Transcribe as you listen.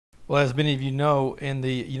Well, as many of you know, in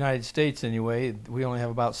the United States anyway, we only have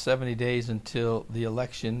about 70 days until the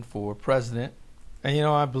election for president. And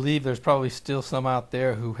I believe there's probably still some out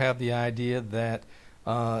there who have the idea that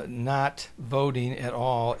not voting at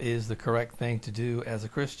all is the correct thing to do as a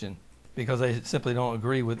Christian, because they simply don't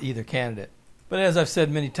agree with either candidate. But as I've said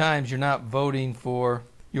many times, you're not voting for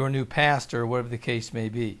your new pastor, whatever the case may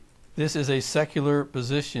be. This is a secular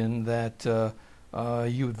position that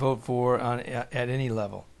you would vote for at any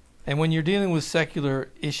level. And when you're dealing with secular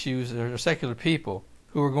issues or secular people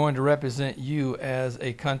who are going to represent you as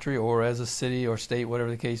a country or as a city or state,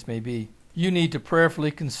 whatever the case may be, you need to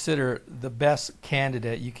prayerfully consider the best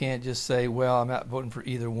candidate. You can't just say, well, I'm not voting for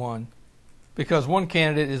either one, because one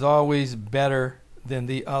candidate is always better than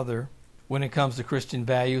the other when it comes to Christian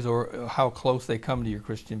values or how close they come to your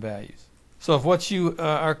Christian values. So if what you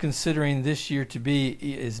are considering this year to be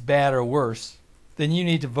is bad or worse, then you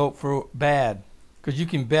need to vote for bad. Because you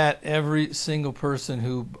can bet every single person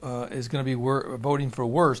who is going to be voting for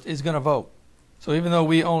worst is going to vote. So even though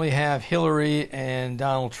we only have Hillary and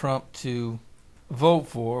Donald Trump to vote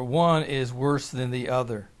for, one is worse than the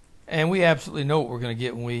other. And we absolutely know what we're going to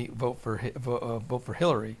get when we vote for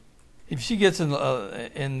Hillary. If she gets in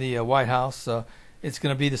the White House, it's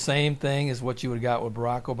going to be the same thing as what you would have got with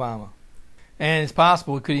Barack Obama. And it's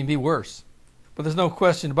possible it could even be worse. But there's no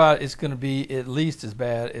question about it, it's going to be at least as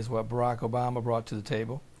bad as what Barack Obama brought to the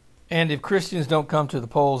table. And if Christians don't come to the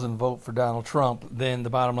polls and vote for Donald Trump, then the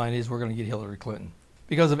bottom line is we're going to get Hillary Clinton.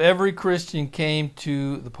 Because if every Christian came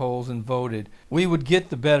to the polls and voted, we would get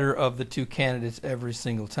the better of the two candidates every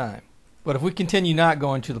single time. But if we continue not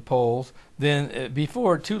going to the polls, then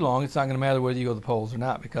before too long, it's not going to matter whether you go to the polls or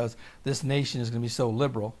not, because this nation is going to be so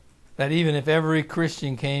liberal that even if every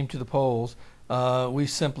Christian came to the polls, we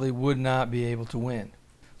simply would not be able to win.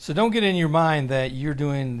 So don't get in your mind that you're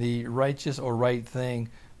doing the righteous or right thing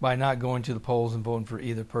by not going to the polls and voting for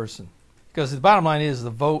either person. Because the bottom line is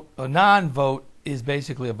a non-vote is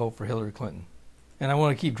basically a vote for Hillary Clinton. And I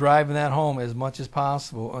want to keep driving that home as much as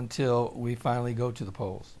possible until we finally go to the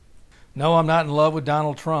polls. No, I'm not in love with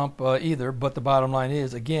Donald Trump either, but the bottom line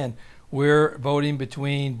is, again, we're voting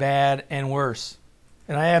between bad and worse.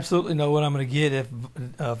 And I absolutely know what I'm going to get if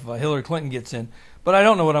Hillary Clinton gets in, but I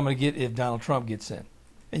don't know what I'm going to get if Donald Trump gets in.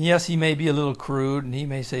 And yes, he may be a little crude, and he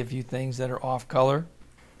may say a few things that are off color,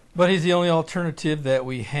 but he's the only alternative that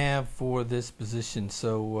we have for this position,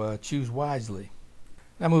 so choose wisely.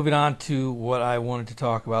 Now moving on to what I wanted to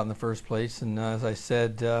talk about in the first place, and as I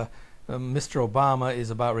said, Mr. Obama is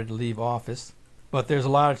about ready to leave office, but there's a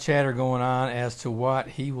lot of chatter going on as to what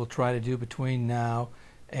he will try to do between now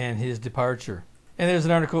and his departure. And there's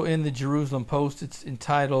an article in the Jerusalem Post. It's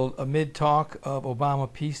entitled, "Amid Talk of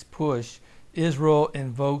Obama Peace Push, Israel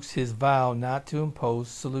Invokes His Vow Not to Impose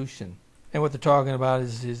Solution." And what they're talking about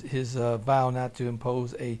is his vow not to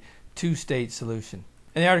impose a two-state solution.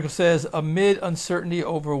 And the article says, amid uncertainty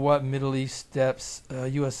over what Middle East steps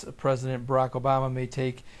US President Barak Obama may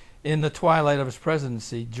take in the twilight of his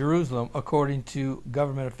presidency, Jerusalem, according to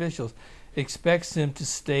government officials, expects him to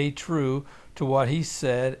stay true to what he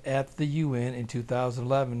said at the UN in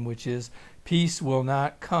 2011, which is, peace will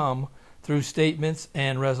not come through statements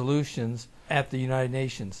and resolutions at the United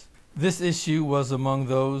Nations. This issue was among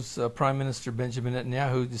those Prime Minister Benjamin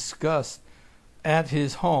Netanyahu discussed at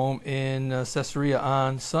his home in Caesarea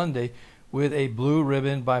on Sunday with a blue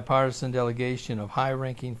ribbon bipartisan delegation of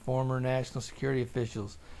high-ranking former national security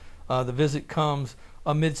officials. The visit comes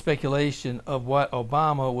amid speculation of what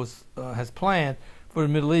Obama has planned for the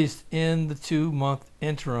Middle East in the 2-month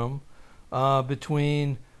interim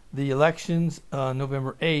between the elections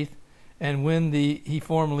November 8th and when he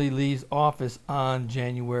formally leaves office on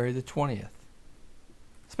January the 20th.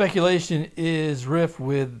 Speculation is rife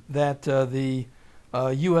with that the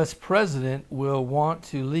US President will want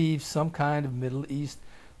to leave some kind of Middle East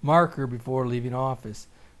marker before leaving office,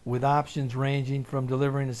 with options ranging from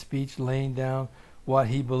delivering a speech laying down what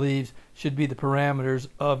he believes should be the parameters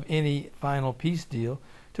of any final peace deal,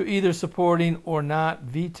 to either supporting or not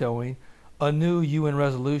vetoing a new UN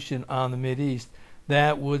resolution on the Mideast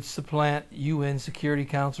that would supplant UN Security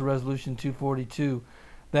Council Resolution 242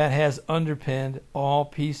 that has underpinned all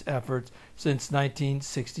peace efforts since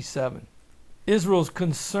 1967. Israel's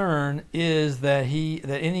concern is that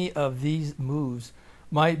any of these moves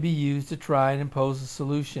might be used to try and impose a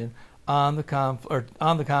solution on the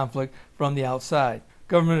conflict from the outside.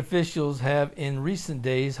 Government officials have in recent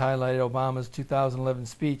days highlighted Obama's 2011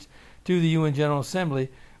 speech to the UN General Assembly,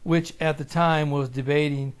 which at the time was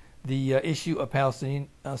debating the issue of Palestinian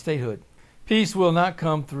statehood. Peace will not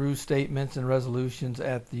come through statements and resolutions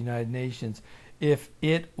at the United Nations. If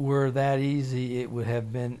it were that easy, it would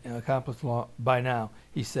have been accomplished by now,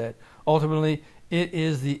 he said. Ultimately, it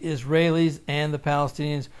is the Israelis and the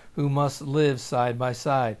Palestinians who must live side by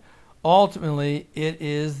side. Ultimately, it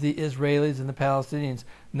is the Israelis and the Palestinians,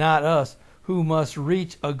 not us, who must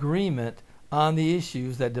reach agreement on the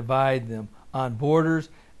issues that divide them, on borders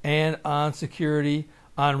and on security,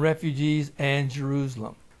 on refugees and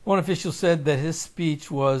Jerusalem. One official said that his speech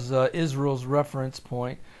was Israel's reference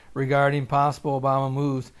point regarding possible Obama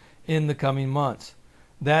moves in the coming months.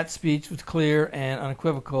 That speech was clear and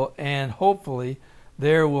unequivocal, and hopefully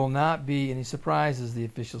there will not be any surprises, the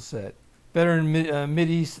official said. Veteran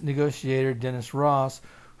Mideast negotiator Dennis Ross,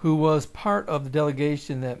 who was part of the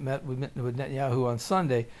delegation that met with Netanyahu on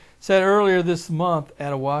Sunday, said earlier this month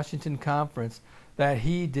at a Washington conference that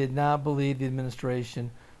he did not believe the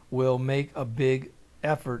administration will make a big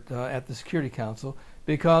effort at the Security Council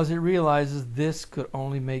because it realizes this could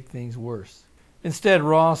only make things worse. Instead,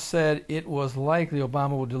 Ross said it was likely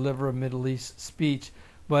Obama would deliver a Middle East speech,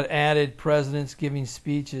 but added presidents giving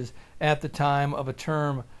speeches at the time of a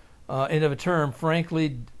term, end of a term,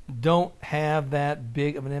 frankly, don't have that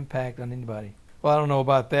big of an impact on anybody. Well, I don't know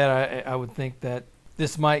about that. I would think that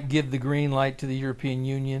this might give the green light to the European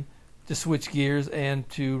Union to switch gears and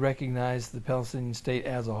to recognize the Palestinian State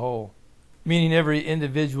as a whole, meaning every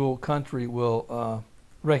individual country will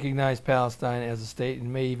recognize Palestine as a state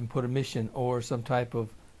and may even put a mission or some type of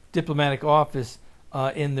diplomatic office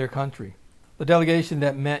in their country. The delegation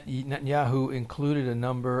that met Netanyahu included a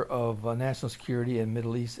number of national security and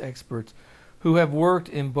Middle East experts who have worked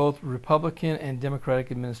in both Republican and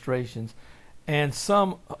Democratic administrations, and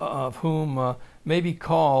some of whom may be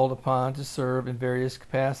called upon to serve in various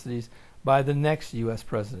capacities by the next U.S.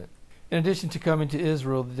 president. In addition to coming to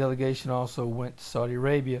Israel, the delegation also went to Saudi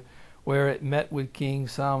Arabia, where it met with King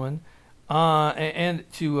Salman, and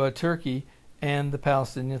to Turkey and the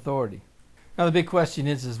Palestinian Authority. Now the big question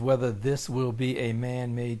is whether this will be a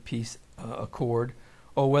man-made peace accord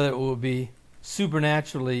or whether it will be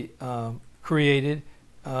supernaturally created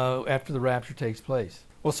after the rapture takes place.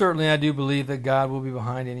 Well, certainly I do believe that God will be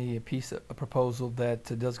behind any peace proposal that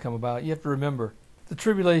does come about. You have to remember, the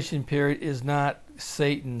tribulation period is not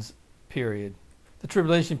Satan's period. The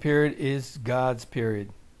tribulation period is God's period,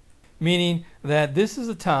 meaning that this is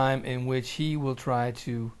a time in which he will try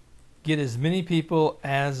to get as many people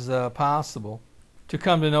as possible to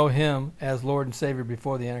come to know him as Lord and Savior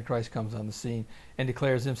before the Antichrist comes on the scene and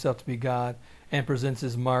declares himself to be God and presents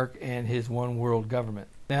his mark and his one world government.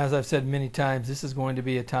 Now, as I've said many times, this is going to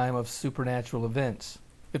be a time of supernatural events.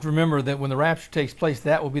 But remember that when the rapture takes place,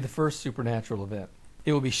 that will be the first supernatural event.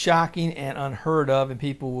 It will be shocking and unheard of, and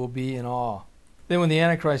people will be in awe. Then when the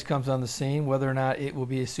Antichrist comes on the scene, whether or not it will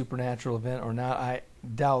be a supernatural event or not, I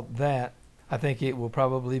doubt that. I think it will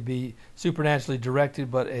probably be supernaturally directed,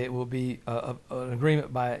 but it will be an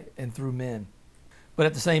agreement by and through men. But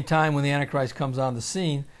at the same time, when the Antichrist comes on the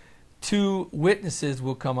scene, two witnesses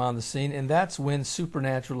will come on the scene, and that's when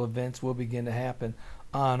supernatural events will begin to happen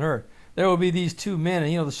on earth. There will be these two men,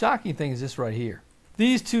 and the shocking thing is this right here.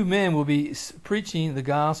 These two men will be preaching the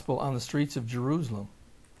gospel on the streets of Jerusalem,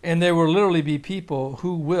 and there will literally be people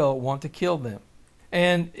who will want to kill them.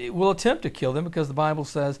 And it will attempt to kill them because the Bible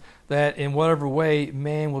says that in whatever way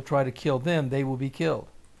man will try to kill them, they will be killed.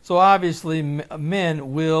 So obviously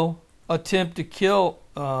men will attempt to kill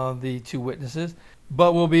the two witnesses,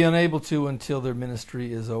 but will be unable to until their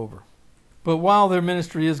ministry is over. But while their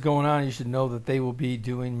ministry is going on, you should know that they will be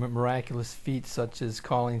doing miraculous feats such as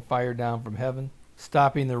calling fire down from heaven,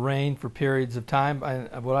 stopping the rain for periods of time,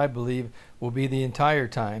 what I believe will be the entire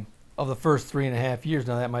time of the first 3.5 years.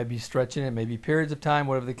 Now that might be stretching it, may be periods of time,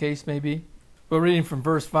 whatever the case may be. But reading from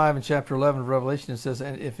verse 5 in chapter 11 of Revelation, it says,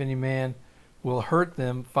 "And if any man will hurt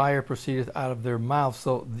them, fire proceedeth out of their mouth."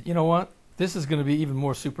 So you know what? This is going to be even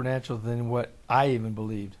more supernatural than what I even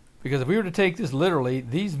believed. Because if we were to take this literally,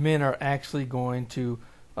 these men are actually going to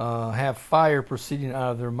have fire proceeding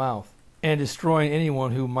out of their mouth and destroying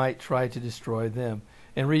anyone who might try to destroy them.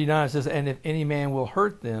 And reading on, it says, "And if any man will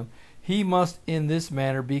hurt them, he must in this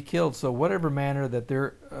manner be killed." So whatever manner that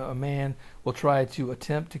a man will try to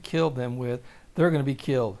attempt to kill them with, they're going to be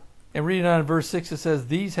killed. And reading on in verse 6, it says,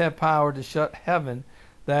 "These have power to shut heaven,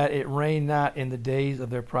 that it rain not in the days of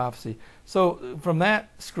their prophecy." So from that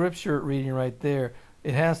scripture reading right there,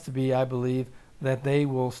 it has to be, I believe, that they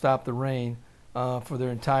will stop the rain for their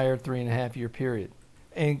entire 3.5 year period.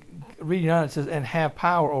 And reading on, it says, "And have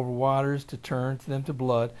power over waters to turn them to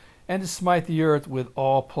blood, and to smite the earth with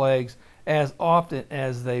all plagues as often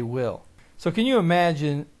as they will." So can you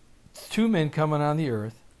imagine two men coming on the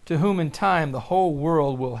earth to whom in time the whole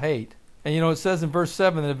world will hate, And it says in verse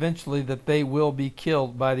 7 that eventually that they will be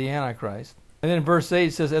killed by the Antichrist. And then in verse 8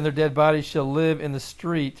 it says, and their dead bodies shall lie in the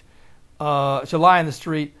street of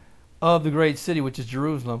the great city, which is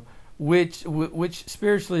Jerusalem, which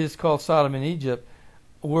spiritually is called Sodom and Egypt,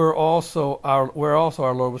 where also our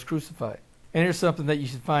Lord was crucified. And here's something that you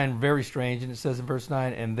should find very strange, and it says in verse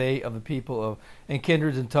 9, and they of the people of and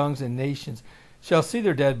kindreds and tongues and nations shall see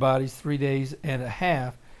their dead bodies 3 days and a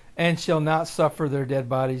half, and shall not suffer their dead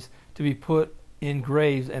bodies to be put in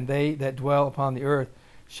graves, and they that dwell upon the earth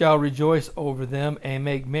shall rejoice over them and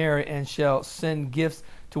make merry, and shall send gifts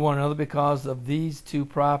to one another, because of these two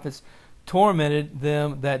prophets tormented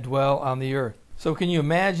them that dwell on the earth. So can you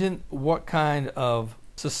imagine what kind of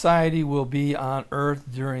society will be on earth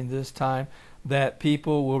during this time, that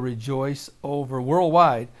people will rejoice over,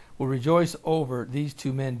 worldwide, will rejoice over these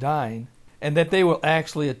two men dying, and that they will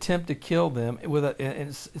actually attempt to kill them with and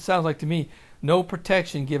it sounds like to me, no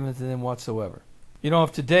protection given to them whatsoever.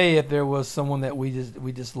 If today, if there was someone that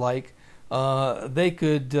we dislike, they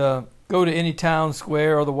could go to any town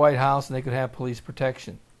square or the White House and they could have police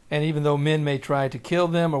protection. And even though men may try to kill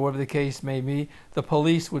them or whatever the case may be, the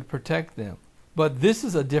police would protect them. But this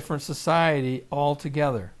is a different society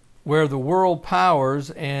altogether, where the world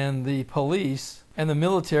powers and the police and the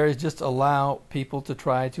military just allow people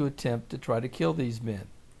to attempt to kill these men.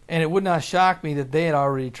 And it would not shock me that they had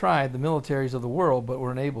already tried, the militaries of the world, but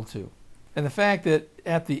were unable to. And the fact that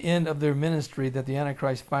at the end of their ministry that the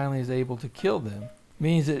Antichrist finally is able to kill them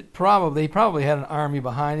means that they probably had an army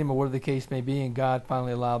behind him, or whatever the case may be, and God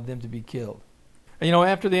finally allowed them to be killed. And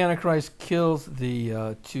after the Antichrist kills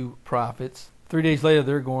the two prophets, 3 days later,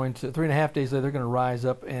 3.5 days later, they're going to rise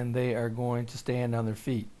up and they are going to stand on their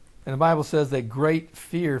feet. And the Bible says that great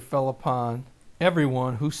fear fell upon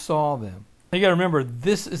everyone who saw them. Now you got to remember,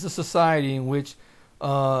 this is a society in which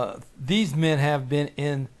these men have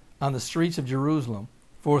been on the streets of Jerusalem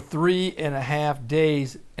for 3.5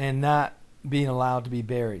 days and not being allowed to be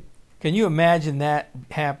buried. Can you imagine that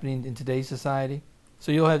happening in today's society?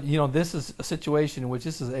 So you'll have, this is a situation in which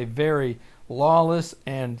this is a very lawless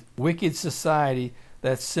and wicked society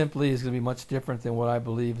that simply is going to be much different than what I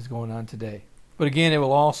believe is going on today. But again, it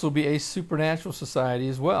will also be a supernatural society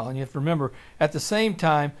as well. And you have to remember, at the same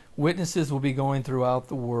time, witnesses will be going throughout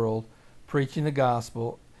the world preaching the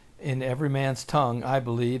gospel in every man's tongue. I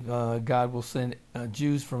believe God will send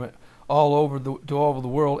Jews from all over the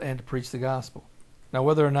world and to preach the gospel. Now,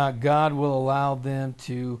 whether or not God will allow them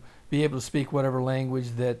to be able to speak whatever language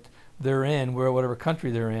that they're in, whatever country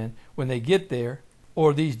they're in, when they get there,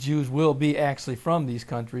 or these Jews will be actually from these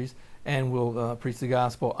countries and will preach the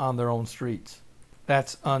gospel on their own streets.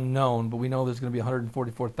 That's unknown, but we know there's going to be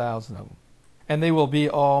 144,000 of them. And they will be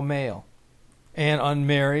all male and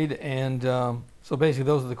unmarried, and so basically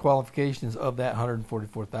those are the qualifications of that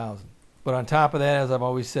 144,000. But on top of that, as I've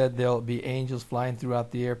always said, there'll be angels flying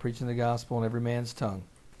throughout the air preaching the gospel in every man's tongue.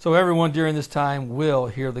 So everyone during this time will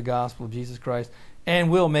hear the gospel of Jesus Christ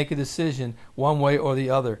and will make a decision one way or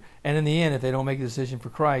the other. And in the end, if they don't make a decision for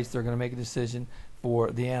Christ, they're going to make a decision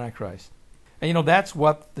for the Antichrist. And that's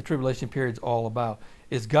what the tribulation period is all about.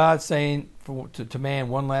 Is God saying to man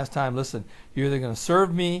one last time, listen, you're either going to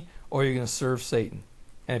serve me or you're going to serve Satan.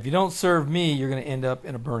 And if you don't serve me, you're going to end up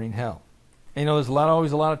in a burning hell. And there's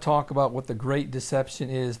always a lot of talk about what the great deception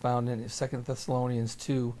is, found in 2 Thessalonians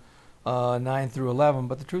 2, 9 through 11.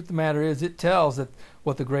 But the truth of the matter is, it tells that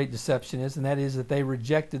what the great deception is, and that is that they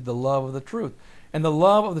rejected the love of the truth. And the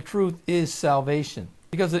love of the truth is salvation,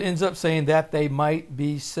 because it ends up saying that they might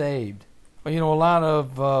be saved. Well, a lot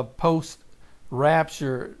of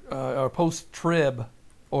post-rapture or post-trib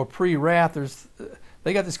or pre-wrathers,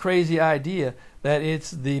 they got this crazy idea that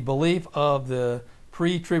it's the belief of the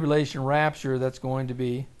pre-tribulation rapture that's going to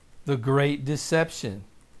be the great deception.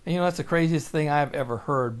 And that's the craziest thing I've ever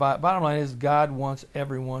heard. Bottom line is, God wants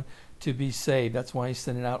everyone to be saved. That's why he's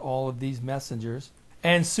sending out all of these messengers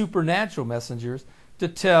and supernatural messengers to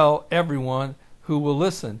tell everyone who will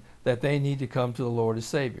listen that they need to come to the Lord as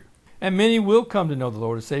Savior. And many will come to know the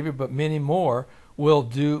Lord as Savior, but many more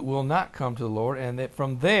will not come to the Lord. And that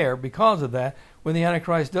from there, because of that, when the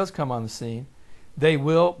Antichrist does come on the scene, they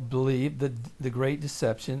will believe the great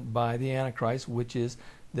deception by the Antichrist, which is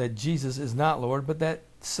that Jesus is not Lord, but that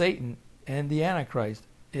Satan and the Antichrist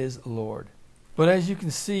is Lord. But as you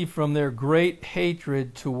can see from their great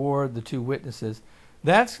hatred toward the two witnesses,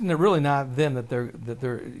 that's really not them that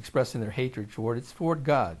they're expressing their hatred toward. It's toward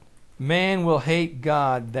God. Man will hate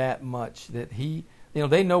God that much that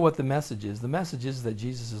they know what the message is. The message is that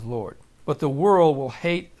Jesus is Lord. But the world will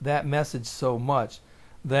hate that message so much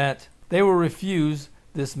that they will refuse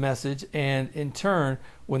this message, and in turn,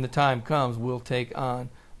 when the time comes, will take on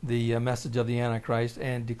the message of the Antichrist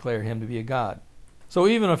and declare him to be a god. So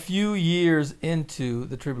even a few years into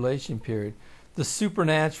the tribulation period, the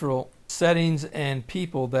supernatural settings and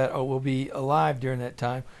people that will be alive during that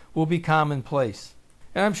time will be commonplace.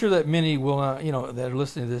 And I'm sure that many will not, that are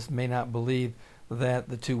listening to this may not believe that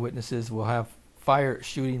the two witnesses will have fire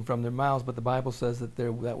shooting from their mouths, but the Bible says that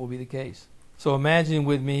that will be the case. So imagine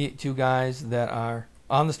with me two guys that are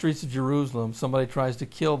on the streets of Jerusalem. Somebody tries to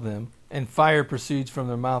kill them, and fire proceeds from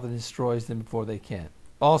their mouth and destroys them before they can.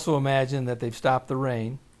 Also imagine that they've stopped the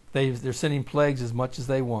rain. They're sending plagues as much as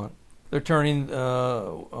they want. They're turning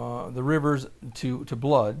the rivers to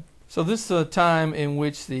blood. So this time in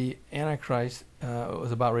which the Antichrist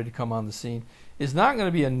was about ready to come on the scene is not going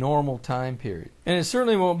to be a normal time period. And it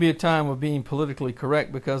certainly won't be a time of being politically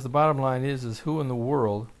correct, because the bottom line is who in the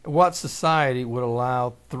world, what society would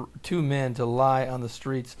allow two men to lie on the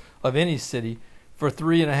streets of any city for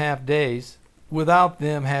 3.5 days without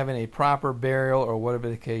them having a proper burial or whatever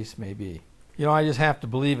the case may be? I just have to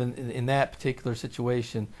believe in that particular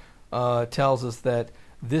situation tells us that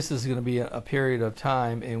this is going to be a period of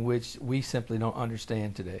time in which we simply don't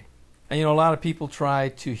understand today. And a lot of people try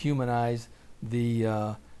to humanize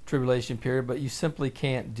the tribulation period, but you simply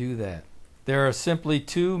can't do that. There are simply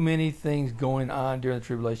too many things going on during the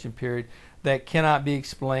tribulation period that cannot be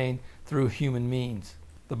explained through human means.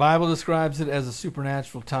 The Bible describes it as a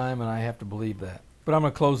supernatural time, and I have to believe that. But I'm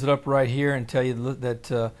going to close it up right here and tell you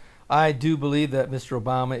that I do believe that Mr.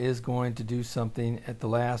 Obama is going to do something at the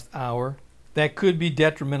last hour that could be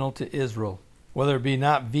detrimental to Israel, whether it be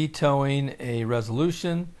not vetoing a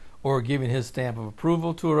resolution or giving his stamp of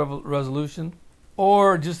approval to a resolution,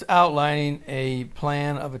 or just outlining a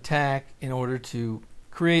plan of attack in order to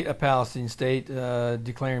create a Palestinian state,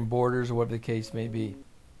 declaring borders or whatever the case may be.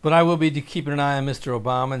 But I will be keeping an eye on Mr.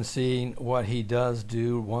 Obama and seeing what he does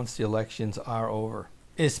do once the elections are over,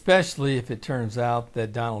 especially if it turns out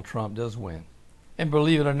that Donald Trump does win. And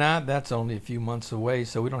believe it or not, that's only a few months away,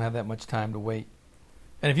 so we don't have that much time to wait.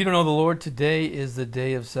 And if you don't know the Lord, today is the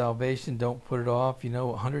day of salvation. Don't put it off.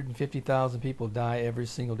 150,000 people die every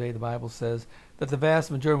single day. The Bible says that the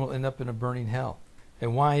vast majority will end up in a burning hell.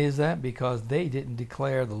 And why is that? Because they didn't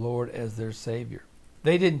declare the Lord as their Savior.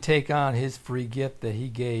 They didn't take on his free gift that he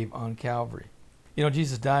gave on Calvary.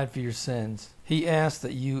 Jesus died for your sins. He asked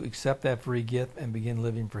that you accept that free gift and begin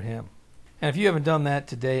living for him. And if you haven't done that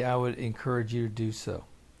today, I would encourage you to do so.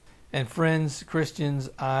 And friends, Christians,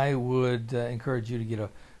 I would encourage you to get a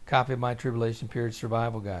copy of my Tribulation Period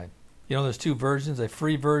Survival Guide. There's two versions, a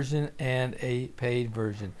free version and a paid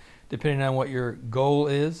version, depending on what your goal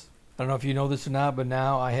is. I don't know if you know this or not, but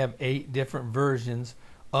now I have 8 different versions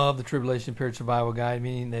of the Tribulation Period Survival Guide,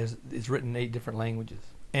 meaning it's written in 8 different languages.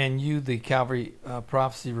 And you, the Calvary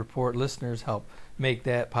Prophecy Report listeners, help make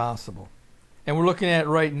that possible. And we're looking at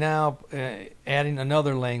right now adding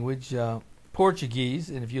another language, Portuguese,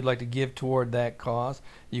 and if you'd like to give toward that cause,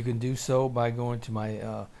 you can do so by going to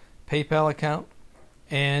my PayPal account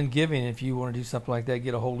and giving. If you want to do something like that,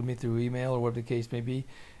 get a hold of me through email or whatever the case may be,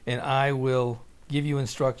 and I will give you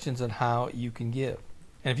instructions on how you can give.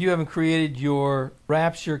 And if you haven't created your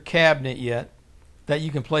Rapture cabinet yet that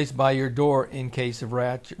you can place by your door in case of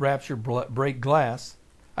Rapture break glass,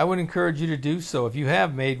 I would encourage you to do so. If you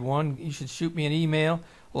have made one, you should shoot me an email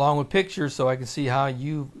along with pictures so I can see how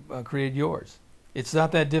you created yours. It's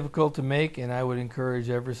not that difficult to make, and I would encourage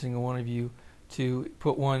every single one of you to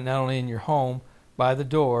put one not only in your home by the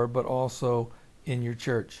door, but also in your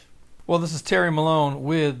church. Well, this is Terry Malone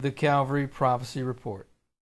with the Calvary Prophecy Report.